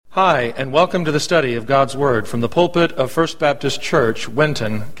Hi, and welcome to the study of God's Word from the pulpit of First Baptist Church,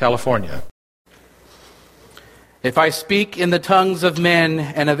 Winton, California. If I speak in the tongues of men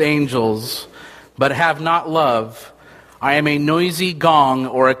and of angels, but have not love, I am a noisy gong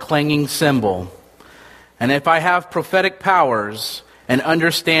or a clanging cymbal. And if I have prophetic powers and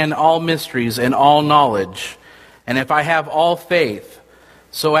understand all mysteries and all knowledge, and if I have all faith,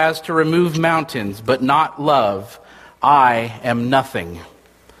 so as to remove mountains, but not love, I am nothing.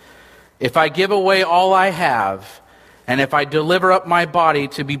 If I give away all I have, and if I deliver up my body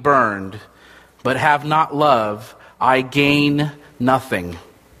to be burned, but have not love, I gain nothing.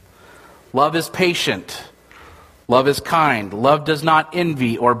 Love is patient. Love is kind. Love does not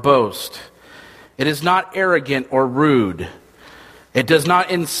envy or boast. It is not arrogant or rude. It does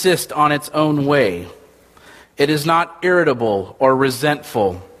not insist on its own way. It is not irritable or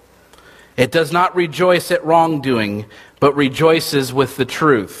resentful. It does not rejoice at wrongdoing, but rejoices with the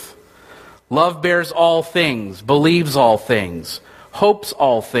truth. Love bears all things, believes all things, hopes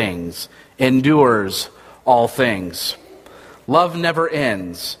all things, endures all things. Love never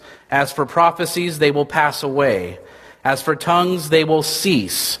ends. As for prophecies, they will pass away. As for tongues, they will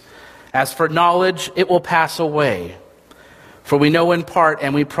cease. As for knowledge, it will pass away. For we know in part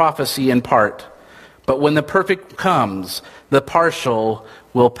and we prophesy in part. But when the perfect comes, the partial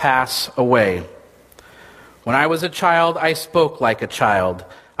will pass away. When I was a child, I spoke like a child.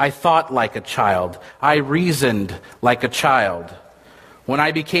 I thought like a child. I reasoned like a child. When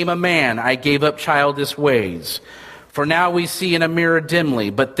I became a man, I gave up childish ways. For now we see in a mirror dimly,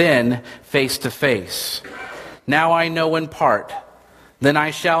 but then face to face. Now I know in part. Then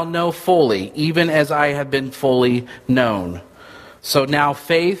I shall know fully, even as I have been fully known. So now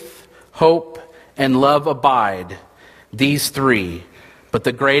faith, hope, and love abide, these three. But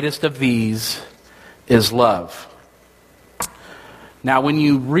the greatest of these is love. Now, when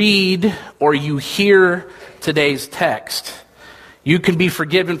you read or you hear today's text, you can be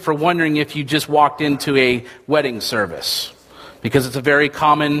forgiven for wondering if you just walked into a wedding service, because it's a very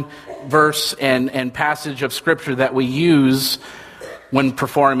common verse and passage of Scripture that we use when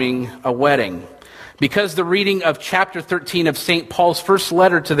performing a wedding. Because the reading of chapter 13 of St. Paul's first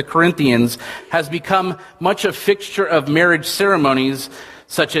letter to the Corinthians has become much a fixture of marriage ceremonies,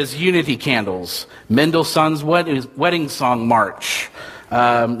 such as unity candles, Mendelssohn's wedding song march,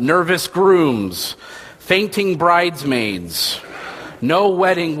 nervous grooms, fainting bridesmaids. No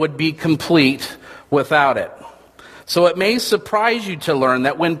wedding would be complete without it. So it may surprise you to learn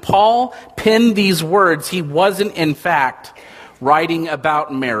that when Paul penned these words, he wasn't in fact writing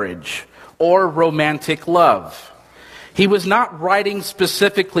about marriage or romantic love. He was not writing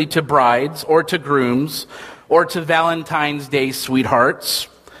specifically to brides or to grooms or to Valentine's Day sweethearts,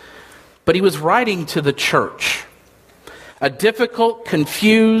 but he was writing to the church, a difficult,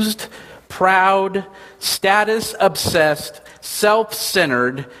 confused, proud, status-obsessed,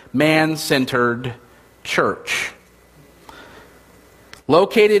 self-centered, man-centered church.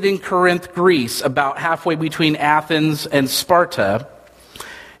 Located in Corinth, Greece, about halfway between Athens and Sparta,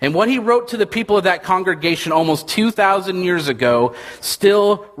 and what he wrote to the people of that congregation almost 2,000 years ago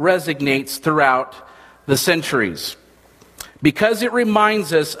still resonates throughout the centuries, because it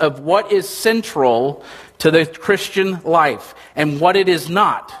reminds us of what is central to the Christian life and what it is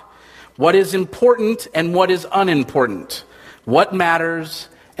not, what is important and what is unimportant, what matters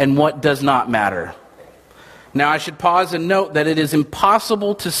and what does not matter. Now, I should pause and note that it is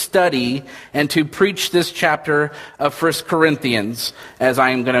impossible to study and to preach this chapter of 1 Corinthians, as I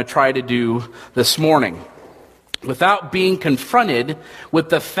am going to try to do this morning, without being confronted with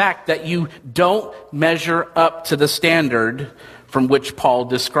the fact that you don't measure up to the standard from which Paul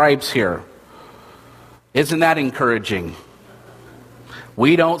describes here. Isn't that encouraging?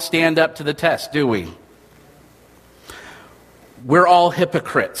 We don't stand up to the test, do we? We're all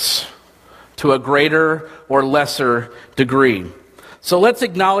hypocrites to a greater or lesser degree. So let's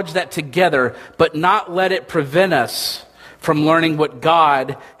acknowledge that together, but not let it prevent us from learning what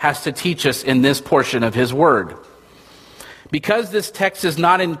God has to teach us in this portion of His Word. Because this text is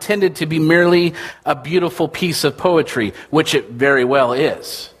not intended to be merely a beautiful piece of poetry, which it very well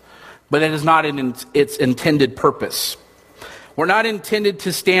is, but it is not in its intended purpose. We're not intended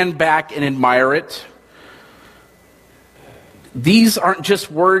to stand back and admire it. These aren't just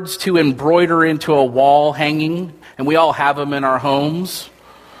words to embroider into a wall hanging, and we all have them in our homes.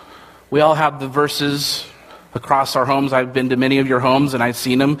 We all have the verses across our homes. I've been to many of your homes and I've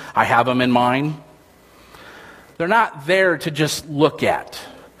seen them. I have them in mine. They're not there to just look at.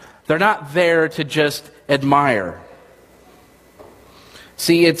 They're not there to just admire.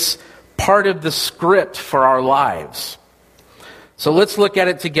 See, it's part of the script for our lives. So let's look at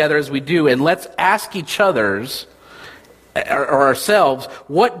it together as we do, and let's ask each other's or ourselves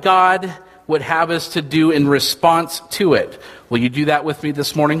what God would have us to do in response to it. Will you do that with me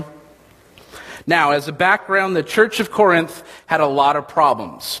this morning? Now, as a background, the Church of Corinth had a lot of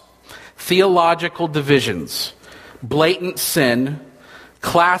problems. Theological divisions, blatant sin,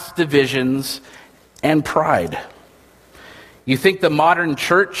 class divisions, and pride. You think the modern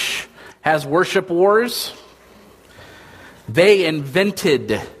church has worship wars? They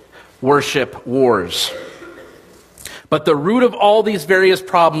invented worship wars. But the root of all these various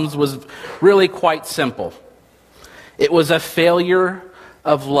problems was really quite simple. It was a failure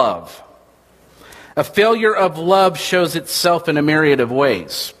of love. A failure of love shows itself in a myriad of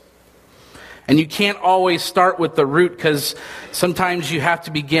ways. And you can't always start with the root, because sometimes you have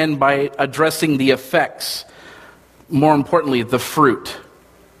to begin by addressing the effects. More importantly, the fruit.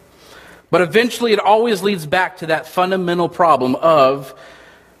 But eventually it always leads back to that fundamental problem of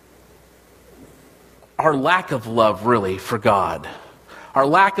our lack of love, really, for God. Our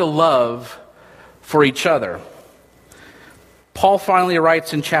lack of love for each other. Paul finally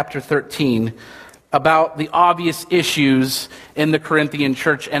writes in chapter 13 about the obvious issues in the Corinthian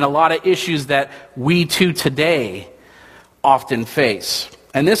church and a lot of issues that we too today often face.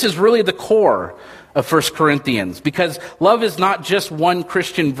 And this is really the core of 1 Corinthians, because love is not just one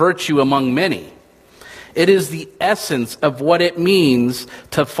Christian virtue among many. It is the essence of what it means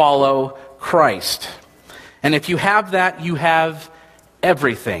to follow Christ. And if you have that, you have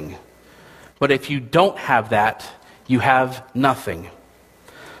everything. But if you don't have that, you have nothing.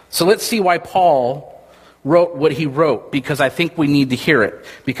 So let's see why Paul wrote what he wrote, because I think we need to hear it.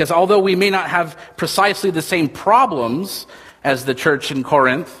 Because although we may not have precisely the same problems as the church in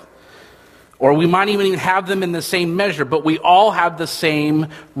Corinth, or we might even have them in the same measure, but we all have the same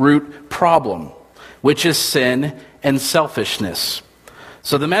root problem, which is sin and selfishness.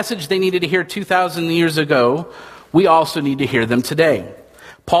 So the message they needed to hear 2,000 years ago, we also need to hear them today.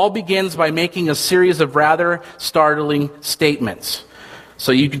 Paul begins by making a series of rather startling statements.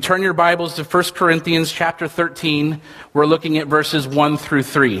 So you can turn your Bibles to 1 Corinthians chapter 13. We're looking at verses 1 through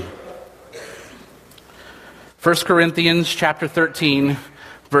 3. 1 Corinthians chapter 13,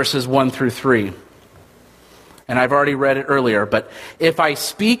 verses 1 through 3. And I've already read it earlier, but if I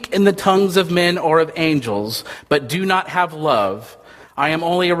speak in the tongues of men or of angels, but do not have love, I am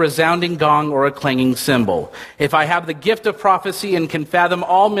only a resounding gong or a clanging cymbal. If I have the gift of prophecy and can fathom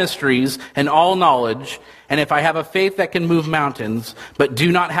all mysteries and all knowledge, and if I have a faith that can move mountains, but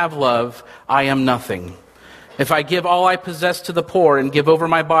do not have love, I am nothing. If I give all I possess to the poor and give over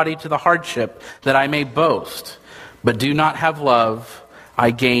my body to the hardship, that I may boast, but do not have love,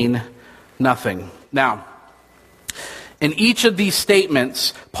 I gain nothing. Now, in each of these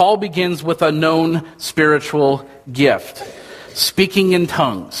statements, Paul begins with a known spiritual gift. Speaking in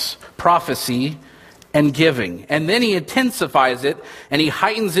tongues, prophecy, and giving. And then he intensifies it and he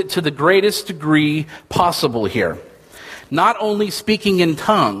heightens it to the greatest degree possible here. Not only speaking in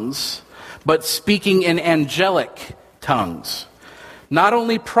tongues, but speaking in angelic tongues. Not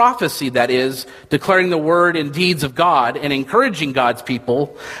only prophecy, that is, declaring the word and deeds of God and encouraging God's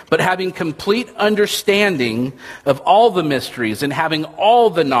people, but having complete understanding of all the mysteries and having all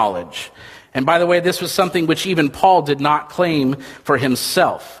the knowledge. And by the way, this was something which even Paul did not claim for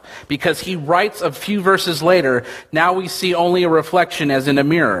himself, because he writes a few verses later, now we see only a reflection as in a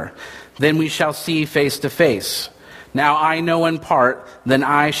mirror. Then we shall see face to face. Now I know in part, then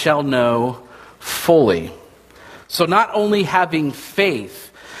I shall know fully. So not only having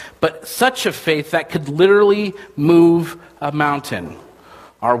faith, but such a faith that could literally move a mountain.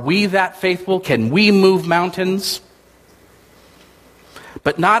 Are we that faithful? Can we move mountains?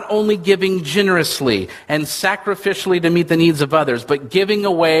 But not only giving generously and sacrificially to meet the needs of others, but giving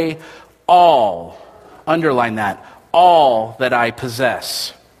away all, underline that, all that I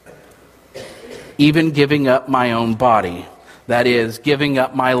possess. Even giving up my own body, that is, giving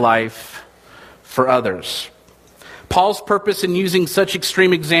up my life for others. Paul's purpose in using such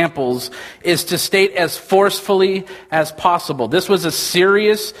extreme examples is to state as forcefully as possible. This was a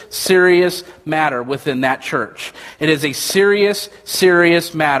serious, serious matter within that church. It is a serious,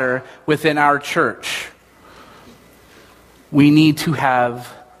 serious matter within our church. We need to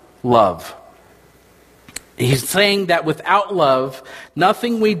have love. He's saying that without love,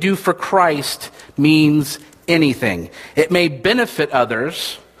 nothing we do for Christ means anything. It may benefit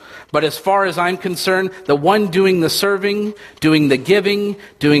others, but as far as I'm concerned, the one doing the serving, doing the giving,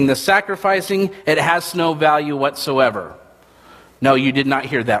 doing the sacrificing, it has no value whatsoever. No, you did not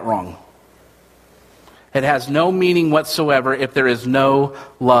hear that wrong. It has no meaning whatsoever if there is no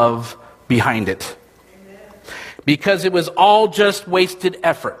love behind it. Amen. because it was all just wasted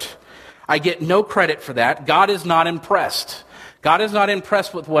effort. I get no credit for that. God is not impressed. God is not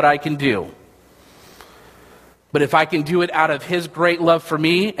impressed with what I can do. But if I can do it out of his great love for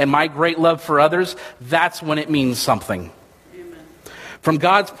me and my great love for others, that's when it means something. Amen. From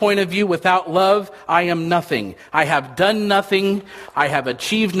God's point of view, without love, I am nothing. I have done nothing. I have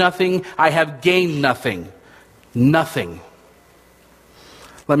achieved nothing. I have gained nothing. Nothing.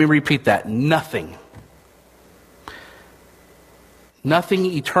 Let me repeat that. Nothing. Nothing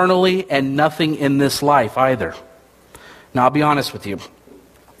eternally and nothing in this life either. Now, I'll be honest with you.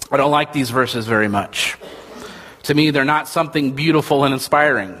 I don't like these verses very much. To me, they're not something beautiful and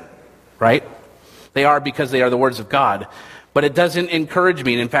inspiring, right? They are because they are the words of God. But it doesn't encourage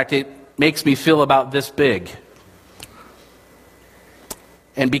me. And in fact, it makes me feel about this big.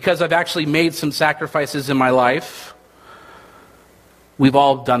 And because I've actually made some sacrifices in my life, we've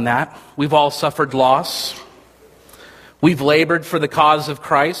all done that. We've all suffered loss. We've labored for the cause of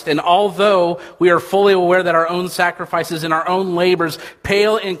Christ. And although we are fully aware that our own sacrifices and our own labors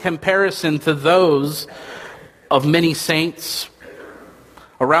pale in comparison to those of many saints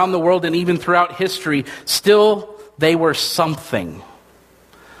around the world and even throughout history, still they were something.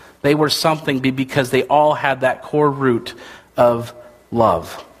 They were something because they all had that core root of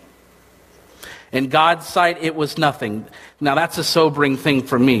love. In God's sight, it was nothing. Now that's a sobering thing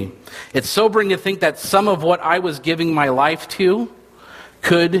for me. It's sobering to think that some of what I was giving my life to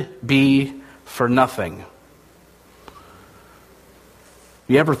could be for nothing.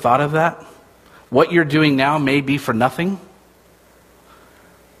 You ever thought of that? What you're doing now may be for nothing.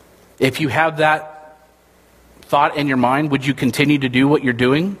 If you have that thought in your mind, would you continue to do what you're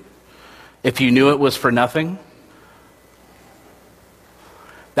doing if you knew it was for nothing?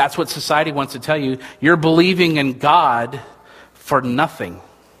 That's what society wants to tell you. You're believing in God for nothing.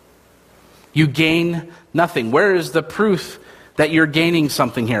 You gain nothing. Where is the proof that you're gaining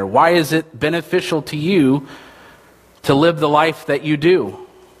something here? Why is it beneficial to you to live the life that you do?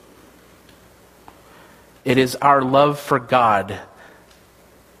 It is our love for God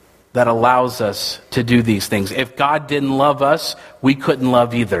that allows us to do these things. If God didn't love us, we couldn't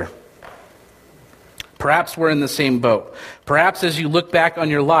love either. Perhaps we're in the same boat. Perhaps as you look back on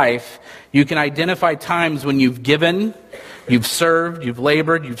your life, you can identify times when you've given, you've served, you've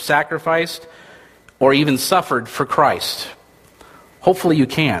labored, you've sacrificed, or even suffered for Christ. Hopefully you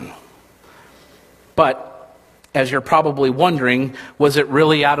can. But, as you're probably wondering, was it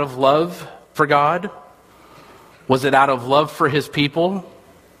really out of love for God? Was it out of love for his people?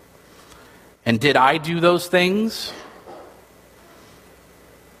 And did I do those things?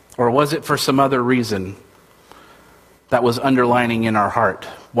 Or was it for some other reason that was underlining in our heart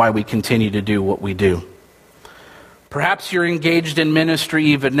why we continue to do what we do? Perhaps you're engaged in ministry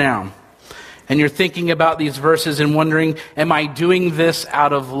even now, and you're thinking about these verses and wondering, am I doing this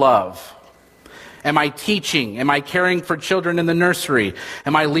out of love? Am I teaching? Am I caring for children in the nursery?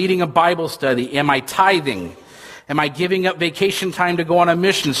 Am I leading a Bible study? Am I tithing? Am I giving up vacation time to go on a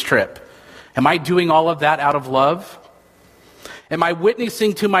missions trip? Am I doing all of that out of love? Am I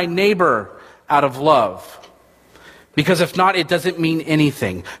witnessing to my neighbor out of love? Because if not, it doesn't mean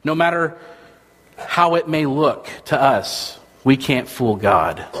anything. No matter how it may look to us, we can't fool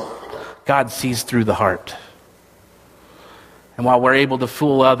God. God sees through the heart. And while we're able to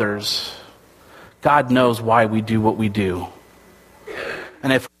fool others, God knows why we do what we do.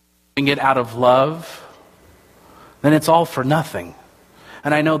 And if we're doing it out of love, then it's all for nothing.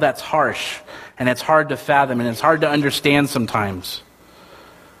 And I know that's harsh, and it's hard to fathom, and it's hard to understand sometimes.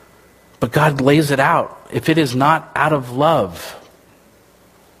 But God lays it out. If it is not out of love,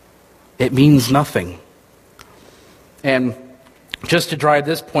 it means nothing. And just to drive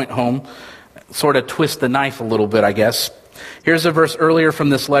this point home, sort of twist the knife a little bit, I guess. Here's a verse earlier from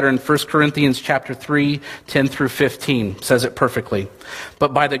this letter in 1 Corinthians chapter 3, 10 through 15. It says it perfectly.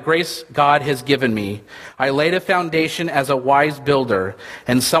 But by the grace God has given me, I laid a foundation as a wise builder,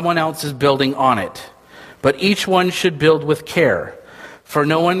 and someone else is building on it. But each one should build with care. For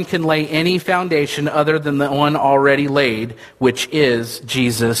no one can lay any foundation other than the one already laid, which is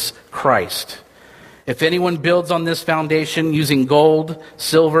Jesus Christ. If anyone builds on this foundation using gold,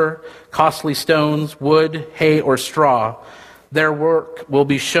 silver, costly stones, wood, hay, or straw, their work will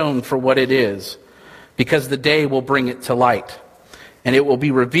be shown for what it is, because the day will bring it to light, and it will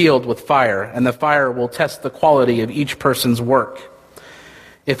be revealed with fire, and the fire will test the quality of each person's work.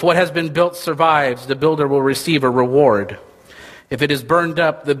 If what has been built survives, the builder will receive a reward. If it is burned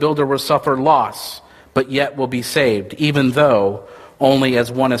up, the builder will suffer loss, but yet will be saved, even though only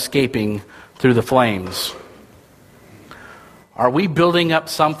as one escaping through the flames. Are we building up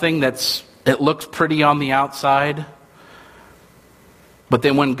something that's it looks pretty on the outside, but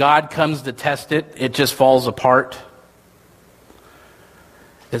then when God comes to test it, it just falls apart?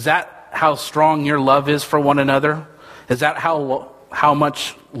 Is that how strong your love is for one another? Is that how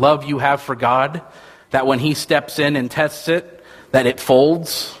much love you have for God? That when He steps in and tests it, that it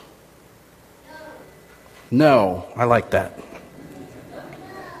folds? No, I like that.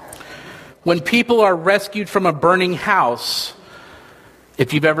 When people are rescued from a burning house,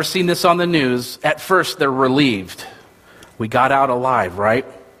 if you've ever seen this on the news, at first they're relieved. We got out alive, right?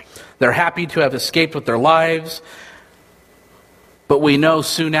 They're happy to have escaped with their lives, but we know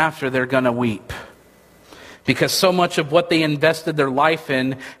soon after they're going to weep, because so much of what they invested their life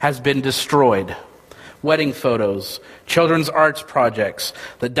in has been destroyed. Wedding photos, children's arts projects,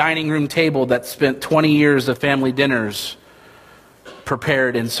 the dining room table that spent 20 years of family dinners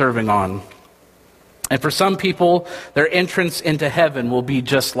prepared and serving on. And for some people, their entrance into heaven will be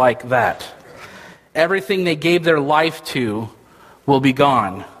just like that. Everything they gave their life to will be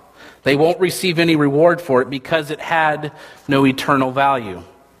gone. They won't receive any reward for it because it had no eternal value.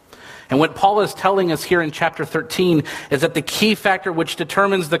 And what Paul is telling us here in chapter 13 is that the key factor which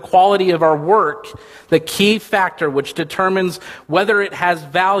determines the quality of our work, the key factor which determines whether it has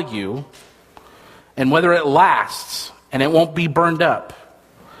value and whether it lasts and it won't be burned up,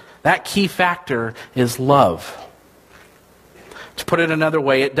 that key factor is love. To put it another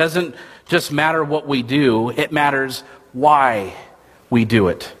way, it doesn't just matter what we do, it matters why we do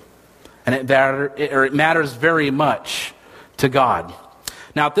it. And it matters very much to God.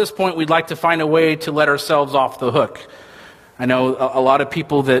 Now, at this point, we'd like to find a way to let ourselves off the hook. I know a lot of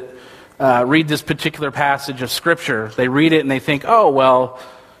people that read this particular passage of Scripture, they read it and they think, oh, well,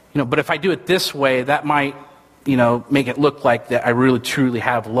 but if I do it this way, that might, make it look like that I really truly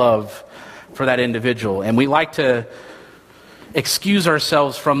have love for that individual. And we like to excuse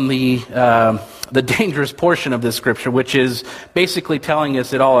ourselves from the dangerous portion of this Scripture, which is basically telling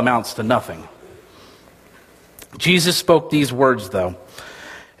us it all amounts to nothing. Jesus spoke these words, though.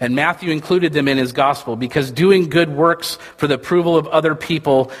 And Matthew included them in his gospel because doing good works for the approval of other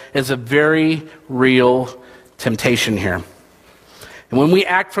people is a very real temptation here. And when we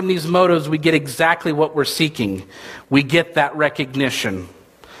act from these motives, we get exactly what we're seeking. We get that recognition,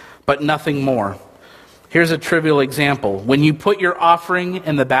 but nothing more. Here's a trivial example. When you put your offering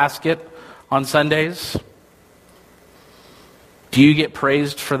in the basket on Sundays, do you get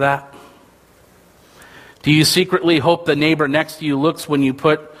praised for that? Do you secretly hope the neighbor next to you looks when you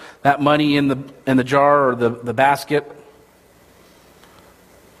put that money in the jar or the basket?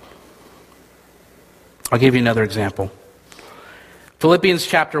 I'll give you another example. Philippians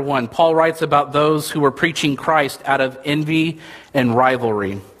chapter 1, Paul writes about those who were preaching Christ out of envy and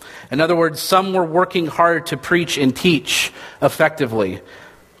rivalry. In other words, some were working hard to preach and teach effectively,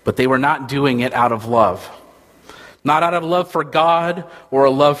 but they were not doing it out of love. Not out of love for God or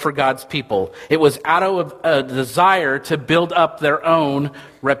a love for God's people. It was out of a desire to build up their own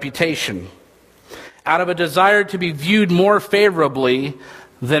reputation. Out of a desire to be viewed more favorably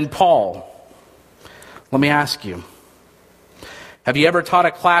than Paul. Let me ask you, have you ever taught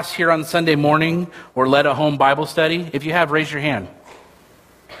a class here on Sunday morning or led a home Bible study? If you have, raise your hand.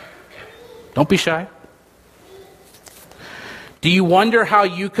 Don't be shy. Do you wonder how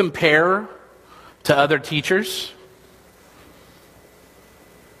you compare to other teachers?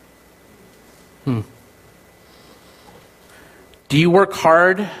 Do you work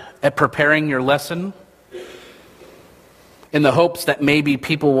hard at preparing your lesson in the hopes that maybe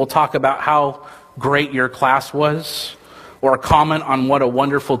people will talk about how great your class was or comment on what a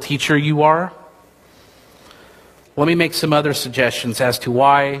wonderful teacher you are? Let me make some other suggestions as to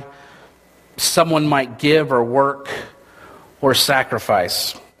why someone might give or work or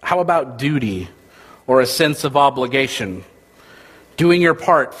sacrifice. How about duty or a sense of obligation? Doing your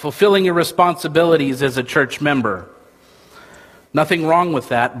part, fulfilling your responsibilities as a church member. Nothing wrong with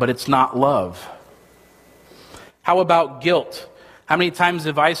that, but it's not love. How about guilt? How many times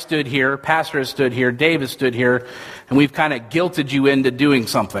have I stood here, Pastor has stood here, Dave has stood here, and we've kind of guilted you into doing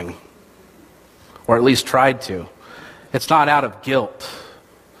something? Or at least tried to. It's not out of guilt.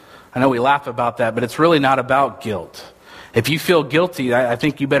 I know we laugh about that, but it's really not about guilt. If you feel guilty, I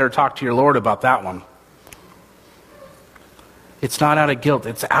think you better talk to your Lord about that one. It's not out of guilt.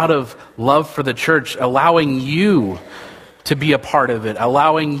 It's out of love for the church, allowing you to be a part of it,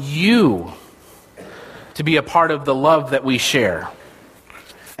 allowing you to be a part of the love that we share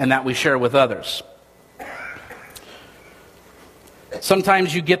and that we share with others.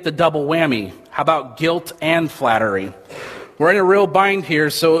 Sometimes you get the double whammy. How about guilt and flattery? We're in a real bind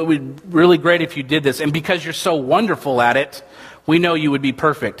here, so it would be really great if you did this. And because you're so wonderful at it, We know you would be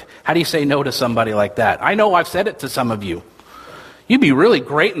perfect. How do you say no to somebody like that? I know I've said it to some of you. You'd be really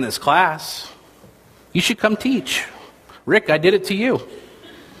great in this class. You should come teach. Rick, I did it to you.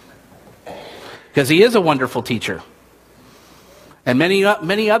 Because he is a wonderful teacher. And many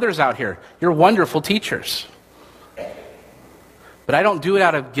others out here, you're wonderful teachers. But I don't do it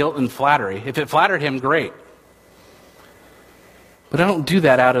out of guilt and flattery. If it flattered him, great. But I don't do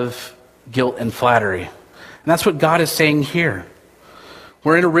that out of guilt and flattery. And that's what God is saying here.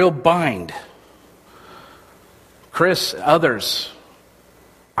 We're in a real bind. Chris, others,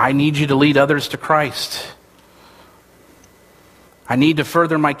 I need you to lead others to Christ. I need to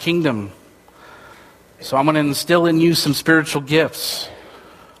further my kingdom. So I'm going to instill in you some spiritual gifts.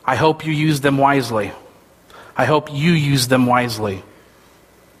 I hope you use them wisely. I hope you use them wisely.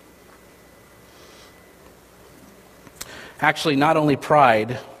 Actually, not only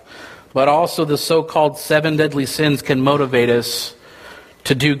pride, but also the so-called 7 deadly sins can motivate us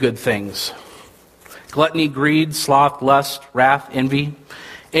to do good things. Gluttony, greed, sloth, lust, wrath, envy.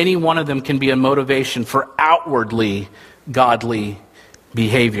 Any one of them can be a motivation for outwardly godly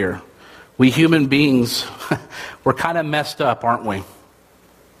behavior. We human beings, we're kind of messed up, aren't we?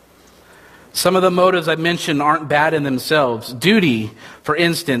 Some of the motives I mentioned aren't bad in themselves. Duty, for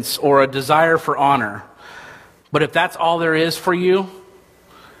instance, or a desire for honor. But if that's all there is for you,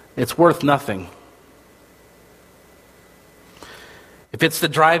 it's worth nothing. If it's the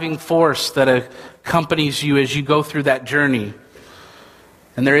driving force that accompanies you as you go through that journey,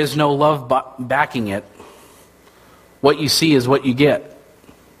 and there is no love backing it, what you see is what you get.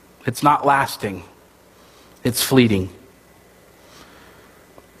 It's not lasting. It's fleeting.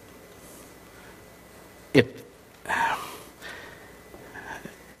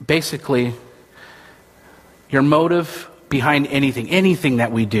 Basically, your motive behind anything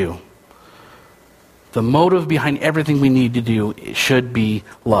that we do, the motive behind everything we need to do should be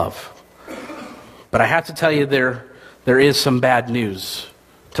love. But I have to tell you, there is some bad news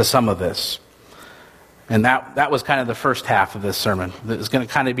to some of this. And that was kind of the first half of this sermon. It's going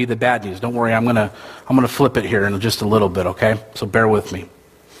to kind of be the bad news. Don't worry, I'm going to flip it here in just a little bit, okay? So bear with me.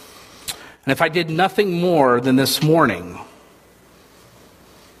 And if I did nothing more than this morning,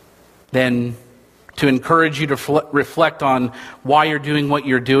 then to encourage you to reflect on why you're doing what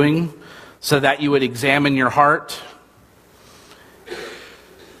you're doing, so that you would examine your heart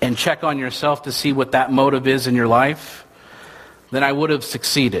and check on yourself to see what that motive is in your life, then I would have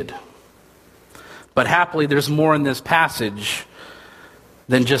succeeded. But happily, there's more in this passage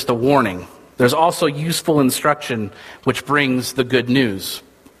than just a warning. There's also useful instruction, which brings the good news.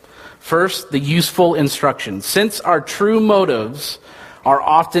 First, the useful instruction. Since our true motives are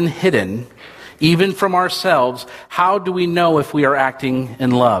often hidden, even from ourselves, how do we know if we are acting in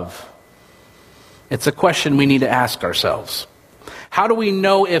love? It's a question we need to ask ourselves. How do we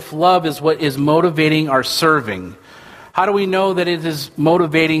know if love is what is motivating our serving? How do we know that it is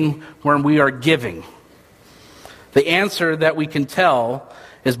motivating when we are giving? The answer that we can tell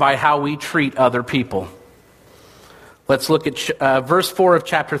is by how we treat other people. Let's look at verse 4 of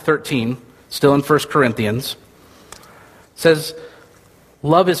chapter 13, still in 1 Corinthians. It says,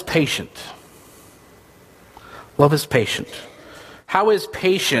 love is patient. Love is patient. How is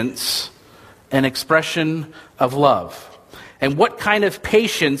patience an expression of love? And what kind of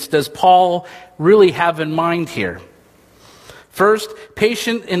patience does Paul really have in mind here? First,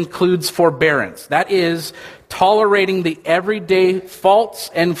 patience includes forbearance. That is, tolerating the everyday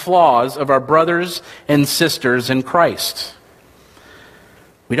faults and flaws of our brothers and sisters in Christ.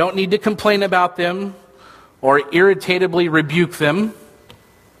 We don't need to complain about them or irritably rebuke them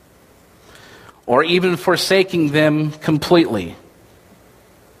or even forsaking them completely.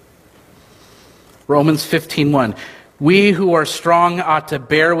 Romans 15:1. We who are strong ought to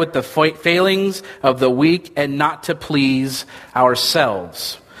bear with the failings of the weak and not to please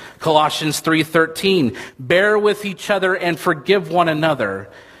ourselves. Colossians 3:13. Bear with each other and forgive one another.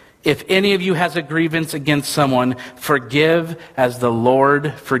 If any of you has a grievance against someone, forgive as the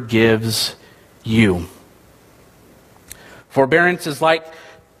Lord forgives you. Forbearance is like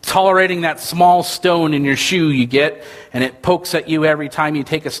tolerating that small stone in your shoe you get, and it pokes at you every time you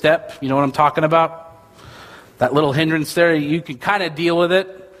take a step. You know what I'm talking about? That little hindrance there, you can kind of deal with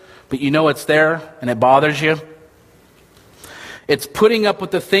it, but you know it's there and it bothers you. It's putting up with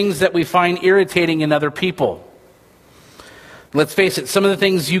the things that we find irritating in other people. Let's face it, some of the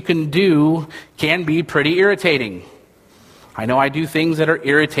things you can do can be pretty irritating. I know I do things that are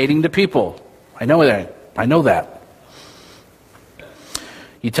irritating to people. I know that.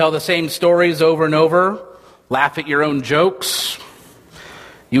 You tell the same stories over and over, laugh at your own jokes.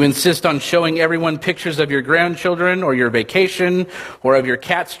 You insist on showing everyone pictures of your grandchildren or your vacation or of your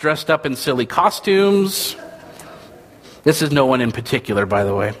cats dressed up in silly costumes. This is no one in particular, by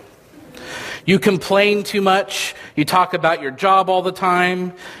the way. You complain too much. You talk about your job all the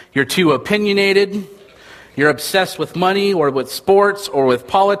time. You're too opinionated. You're obsessed with money or with sports or with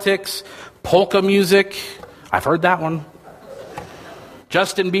politics. Polka music. I've heard that one.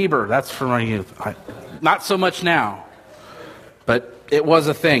 Justin Bieber. That's from my youth. Not so much now. But it was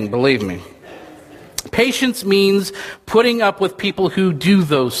a thing, believe me. Patience means putting up with people who do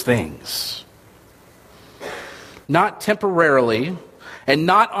those things. Not temporarily, and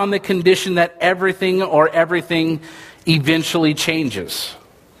not on the condition that everything eventually changes,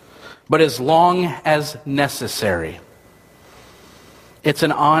 but as long as necessary. It's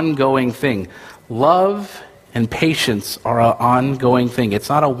an ongoing thing. Love and patience are an ongoing thing. It's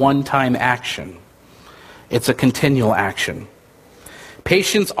not a one-time action. It's a continual action.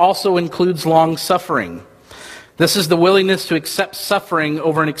 Patience also includes long suffering. This is the willingness to accept suffering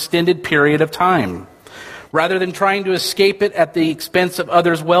over an extended period of time, rather than trying to escape it at the expense of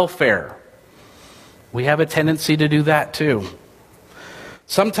others' welfare. We have a tendency to do that too.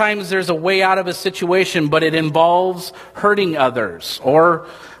 Sometimes there's a way out of a situation, but it involves hurting others, or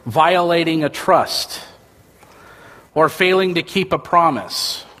violating a trust, or failing to keep a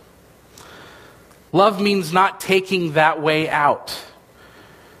promise. Love means not taking that way out.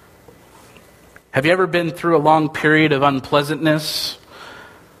 Have you ever been through a long period of unpleasantness,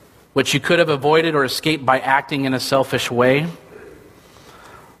 which you could have avoided or escaped by acting in a selfish way?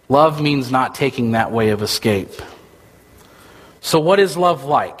 Love means not taking that way of escape. So what is love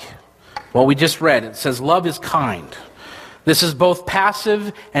like? Well, we just read, it says love is kind. This is both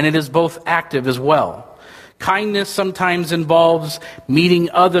passive and it is both active as well. Kindness sometimes involves meeting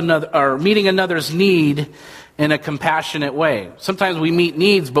another's need in a compassionate way. Sometimes we meet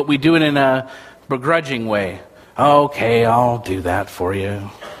needs, but we do it in a begrudging way. Okay, I'll do that for you.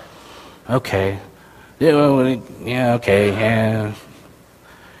 Okay. Yeah, okay. Yeah.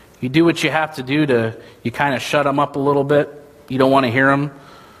 You do what you have to do you kind of shut them up a little bit. You don't want to hear them,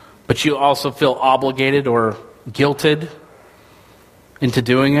 but you also feel obligated or guilted into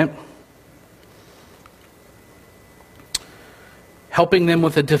doing it. Helping them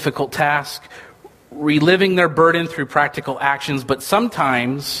with a difficult task, reliving their burden through practical actions, but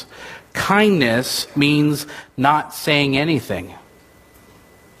sometimes kindness means not saying anything.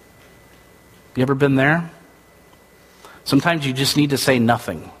 You ever been there? Sometimes you just need to say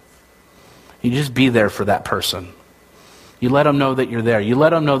nothing. You just be there for that person. You let them know that you're there. You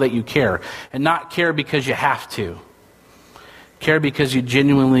let them know that you care. And not care because you have to. Care because you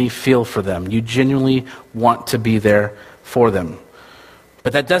genuinely feel for them. You genuinely want to be there for them.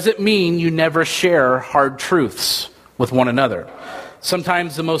 But that doesn't mean you never share hard truths with one another.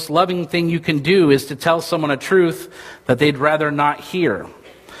 Sometimes the most loving thing you can do is to tell someone a truth that they'd rather not hear.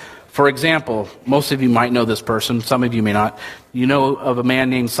 For example, most of you might know this person, some of you may not. You know of a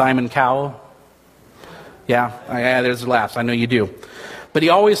man named Simon Cowell? Yeah, there's laughs, I know you do. But he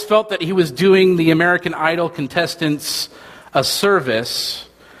always felt that he was doing the American Idol contestants a service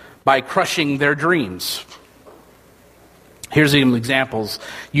by crushing their dreams. Here's some examples.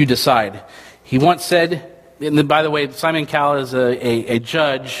 You decide. He once said, and by the way, Simon Cowell is a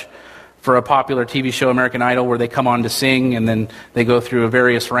judge for a popular TV show, American Idol, where they come on to sing and then they go through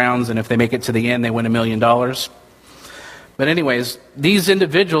various rounds, and if they make it to the end, they win $1 million. But anyways, these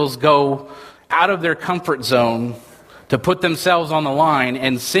individuals go out of their comfort zone to put themselves on the line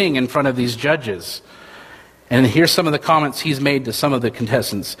and sing in front of these judges. And here's some of the comments he's made to some of the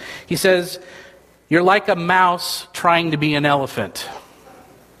contestants. He says, "You're like a mouse trying to be an elephant.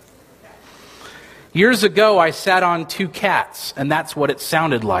 Years ago, I sat on 2 cats, and that's what it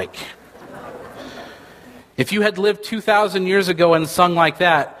sounded like. If you had lived 2,000 years ago and sung like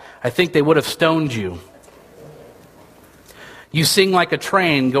that, I think they would have stoned you. You sing like a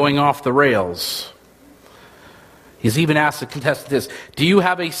train going off the rails." He's even asked the contestant this, "Do you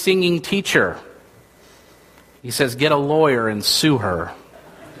have a singing teacher?" He says, "Get a lawyer and sue her."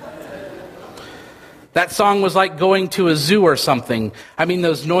 That song was like going to a zoo or something. I mean,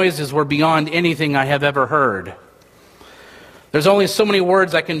 those noises were beyond anything I have ever heard. There's only so many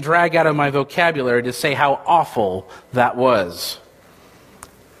words I can drag out of my vocabulary to say how awful that was.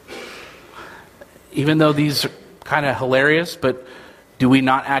 Even though these are kind of hilarious, but do we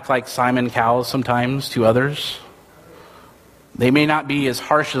not act like Simon Cowell sometimes to others? They may not be as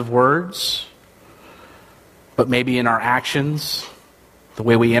harsh of words, but maybe in our actions, the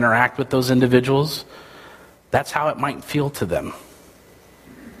way we interact with those individuals, that's how it might feel to them.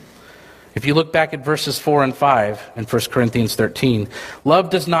 If you look back at verses 4 and 5 in 1 Corinthians 13, love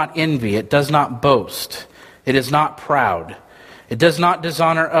does not envy, it does not boast, it is not proud, it does not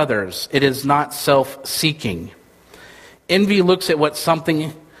dishonor others, it is not self-seeking. Envy looks at what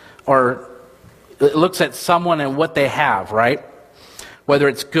something, or it looks at someone and what they have, right? Whether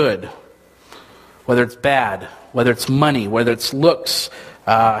it's good, whether it's bad, whether it's money, whether it's looks,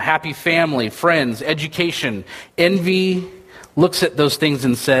 happy family, friends, education. Envy looks at those things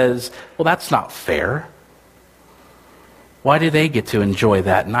and says, well, that's not fair. Why do they get to enjoy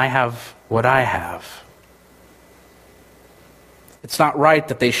that and I have what I have? It's not right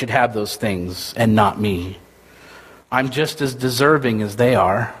that they should have those things and not me. I'm just as deserving as they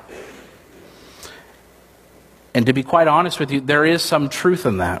are. And to be quite honest with you, there is some truth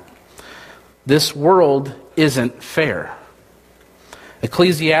in that. This world isn't fair.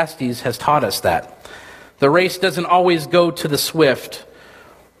 Ecclesiastes has taught us that. The race doesn't always go to the swift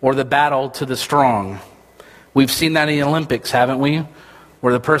or the battle to the strong. We've seen that in the Olympics, haven't we?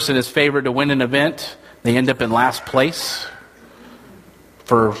 Where the person is favored to win an event, they end up in last place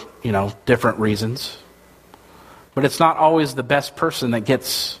for, different reasons. But it's not always the best person that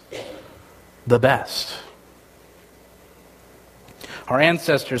gets the best. Our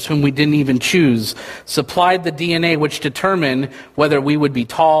ancestors, whom we didn't even choose, supplied the DNA which determined whether we would be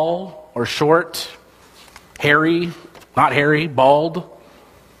tall or short, hairy, not hairy, bald.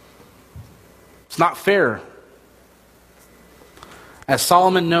 It's not fair. As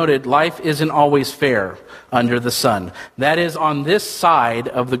Solomon noted, life isn't always fair under the sun. That is on this side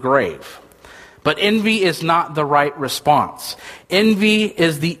of the grave. But envy is not the right response. Envy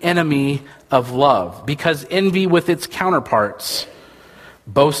is the enemy of love, because envy with its counterparts,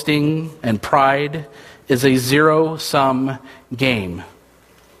 boasting and pride, is a zero-sum game.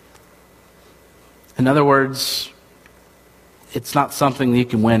 In other words, it's not something that you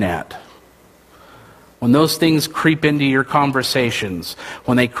can win at. When those things creep into your conversations,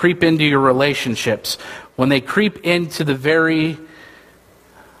 when they creep into your relationships, when they creep into the very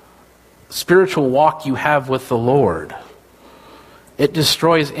spiritual walk you have with the Lord, it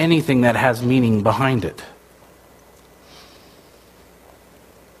destroys anything that has meaning behind it.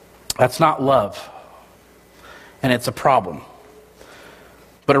 That's not love, and it's a problem.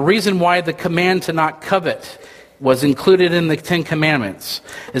 But a reason why the command to not covet was included in the Ten Commandments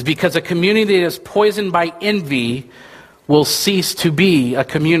is because a community that is poisoned by envy will cease to be a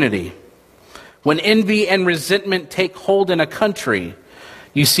community. When envy and resentment take hold in a country,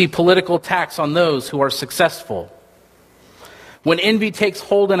 you see political attacks on those who are successful. When envy takes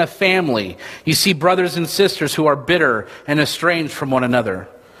hold in a family, you see brothers and sisters who are bitter and estranged from one another.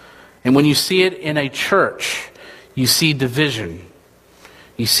 And when you see it in a church, you see division.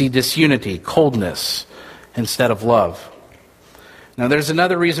 You see disunity, coldness, instead of love. Now there's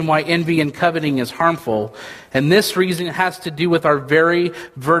another reason why envy and coveting is harmful, and this reason has to do with our very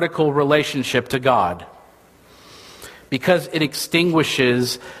vertical relationship to God. Because it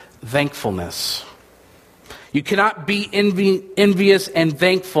extinguishes thankfulness. You cannot be envious and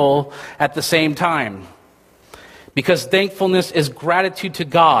thankful at the same time. Because thankfulness is gratitude to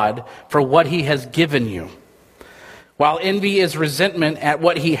God for what He has given you, while envy is resentment at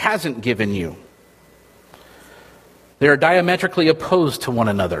what He hasn't given you. They are diametrically opposed to one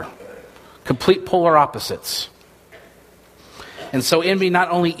another, complete polar opposites. And so envy not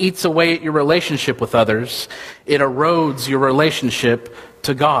only eats away at your relationship with others, it erodes your relationship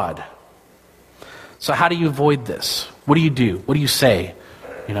to God. So how do you avoid this? What do you do? What do you say?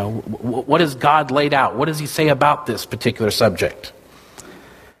 What has God laid out? What does He say about this particular subject?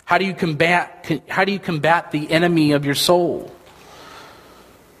 How do you combat the enemy of your soul?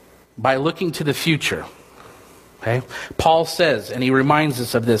 By looking to the future. Okay? Paul says, and he reminds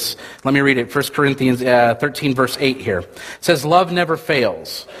us of this. Let me read it. 1 Corinthians 13, verse 8 here. It says, love never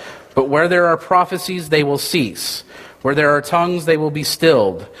fails, but where there are prophecies, they will cease. Where there are tongues, they will be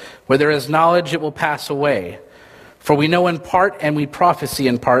stilled. Where there is knowledge, it will pass away. For we know in part, and we prophesy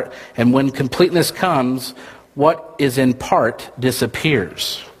in part, and when completeness comes, what is in part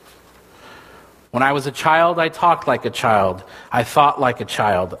disappears. When I was a child, I talked like a child. I thought like a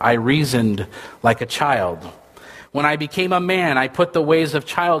child. I reasoned like a child. When I became a man, I put the ways of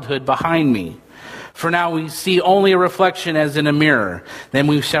childhood behind me. For now we see only a reflection as in a mirror. Then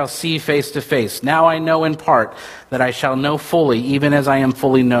we shall see face to face. Now I know in part, that I shall know fully, even as I am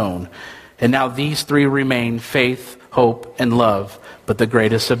fully known. And now these three remain, faith, hope, and love. But the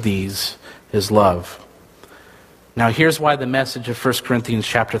greatest of these is love. Now here's why the message of 1 Corinthians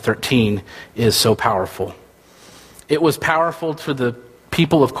chapter 13 is so powerful. It was powerful to the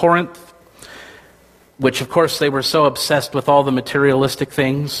people of Corinth, which of course they were so obsessed with all the materialistic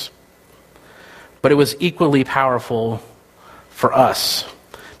things. but it was equally powerful for us.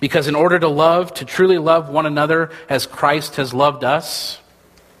 Because in order to truly love one another as Christ has loved us,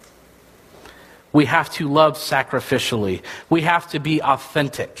 we have to love sacrificially. We have to be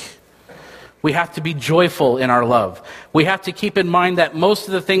authentic. We have to be joyful in our love. We have to keep in mind that most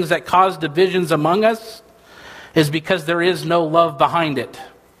of the things that cause divisions among us is because there is no love behind it.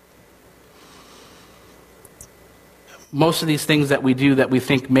 Most of these things that we do that we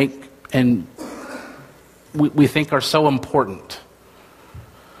think we think are so important,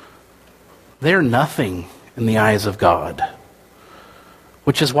 they're nothing in the eyes of God.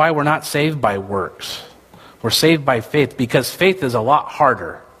 Which is why we're not saved by works. We're saved by faith, because faith is a lot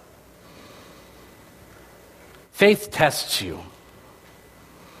harder. Faith tests you.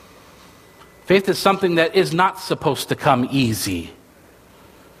 Faith is something that is not supposed to come easy.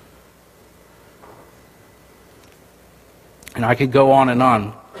 And I could go on and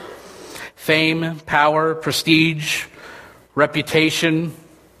on. Fame, power, prestige, reputation,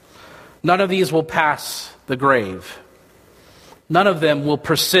 none of these will pass the grave. None of them will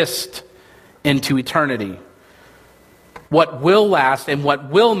persist into eternity. What will last and what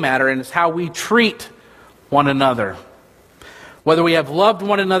will matter is how we treat one another. Whether we have loved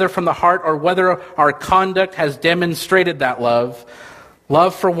one another from the heart or whether our conduct has demonstrated that love,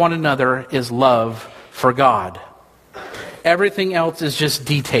 love for one another is love for God. Everything else is just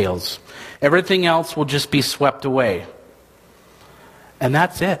details. Everything else will just be swept away. And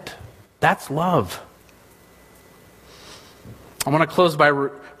that's it. That's love. I want to close by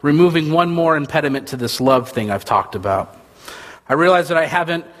removing one more impediment to this love thing I've talked about. I realize that I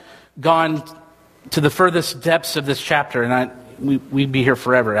haven't gone to the furthest depths of this chapter, and we'd be here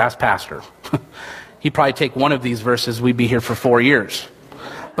forever. Ask Pastor. He'd probably take one of these verses, we'd be here for 4 years.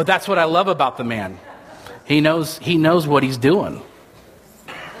 But that's what I love about the man. He knows what he's doing.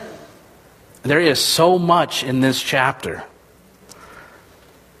 There is so much in this chapter.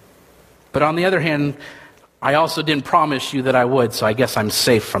 But on the other hand, I also didn't promise you that I would, so I guess I'm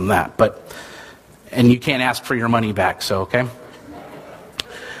safe from that. And you can't ask for your money back, so okay?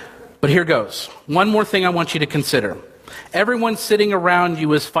 But here goes. One more thing I want you to consider. Everyone sitting around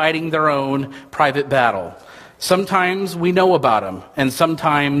you is fighting their own private battle. Sometimes we know about them, and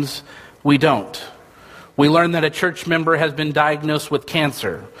sometimes we don't. We learn that a church member has been diagnosed with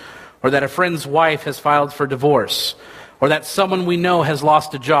cancer, or that a friend's wife has filed for divorce, or that someone we know has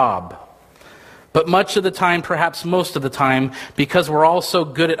lost a job. But much of the time, perhaps most of the time, because we're all so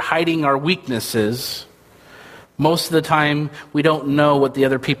good at hiding our weaknesses, most of the time we don't know what the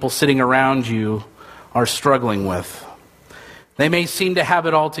other people sitting around you are struggling with. They may seem to have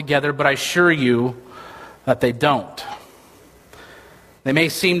it all together, but I assure you that they don't. They may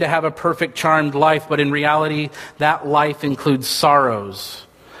seem to have a perfect, charmed life, but in reality, that life includes sorrows.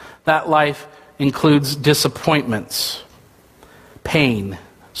 That life includes disappointments, pain,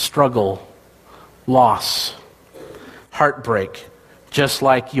 struggle, loss, heartbreak, just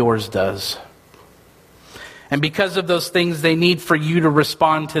like yours does. And because of those things, they need for you to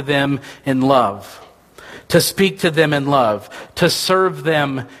respond to them in love, to speak to them in love, to serve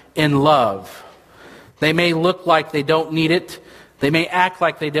them in love. They may look like they don't need it. They may act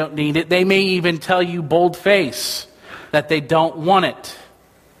like they don't need it. They may even tell you bold-faced that they don't want it.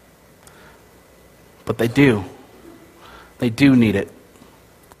 But they do. They do need it.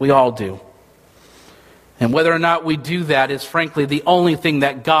 We all do. And whether or not we do that is frankly the only thing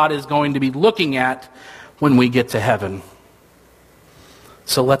that God is going to be looking at when we get to heaven.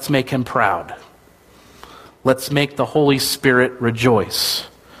 So let's make him proud. Let's make the Holy Spirit rejoice.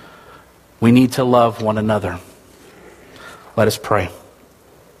 We need to love one another. Let us pray.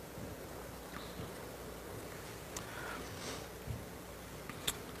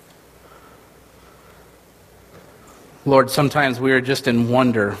 Lord, sometimes we are just in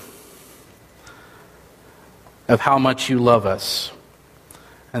wonder of how much you love us.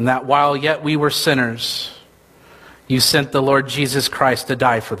 And that while yet we were sinners, you sent the Lord Jesus Christ to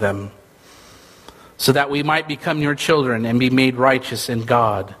die for them, so that we might become your children and be made righteous in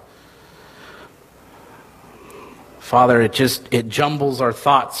God. Father, it jumbles our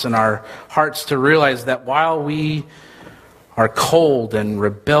thoughts and our hearts to realize that while we are cold and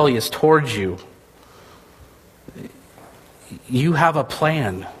rebellious towards you, you have a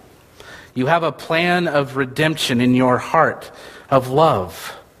plan. You have a plan of redemption in your heart, of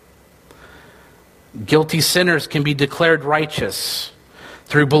love. Guilty sinners can be declared righteous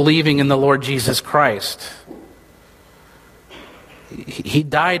through believing in the Lord Jesus Christ. He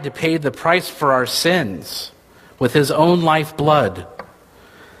died to pay the price for our sins with his own lifeblood.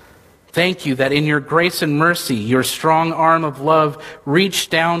 Thank you that in your grace and mercy, your strong arm of love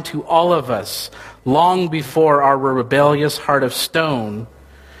reached down to all of us, long before our rebellious heart of stone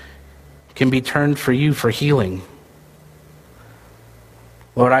can be turned for you for healing.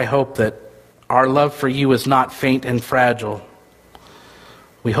 Lord, I hope that our love for you is not faint and fragile.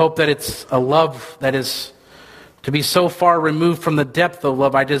 We hope that it's a love that is to be so far removed from the depth of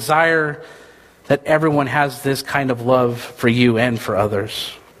love. I desire that everyone has this kind of love for you and for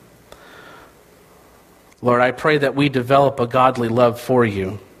others. Lord, I pray that we develop a godly love for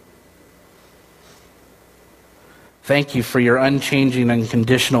you. Thank you for your unchanging and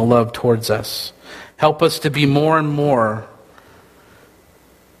unconditional love towards us. Help us to be more and more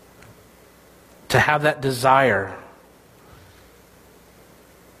to have that desire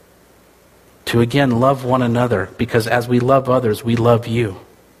to again love one another, because as we love others, we love you.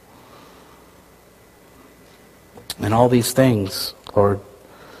 And all these things, Lord,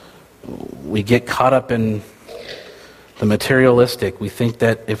 we get caught up in the materialistic. We think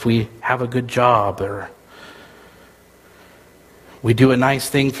that if we have a good job, or we do a nice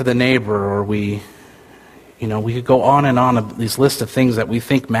thing for the neighbor, or we could go on and on these lists of things that we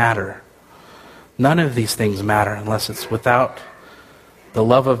think matter. None of these things matter unless it's without the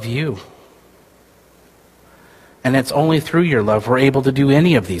love of you. And it's only through your love we're able to do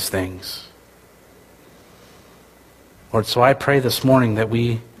any of these things. Lord, so I pray this morning that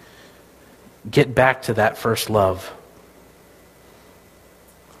we get back to that first love.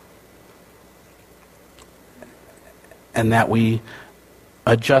 And that we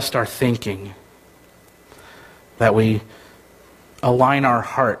adjust our thinking. That we align our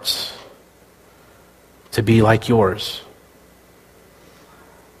hearts to be like yours.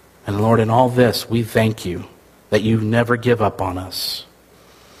 And Lord, in all this, we thank you that you never give up on us.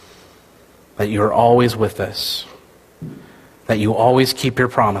 That you are always with us. That you always keep your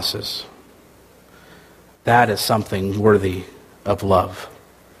promises. That is something worthy of love.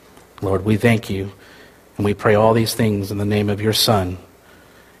 Lord, we thank you, and we pray all these things in the name of your Son.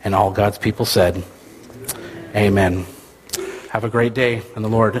 And all God's people said, amen. Have a great day in the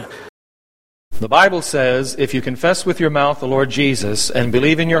Lord. The Bible says, if you confess with your mouth the Lord Jesus and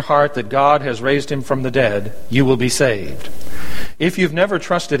believe in your heart that God has raised him from the dead, you will be saved. If you've never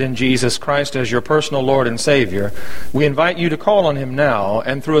trusted in Jesus Christ as your personal Lord and Savior, we invite you to call on him now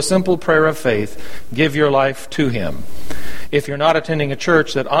and through a simple prayer of faith, give your life to him. If you're not attending a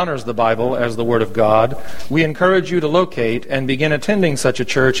church that honors the Bible as the Word of God, we encourage you to locate and begin attending such a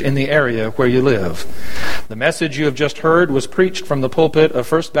church in the area where you live. The message you have just heard was preached from the pulpit of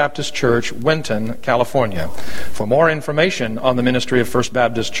First Baptist Church, Winton, California. For more information on the ministry of First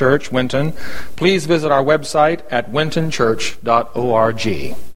Baptist Church, Winton, please visit our website at wintonchurch.org.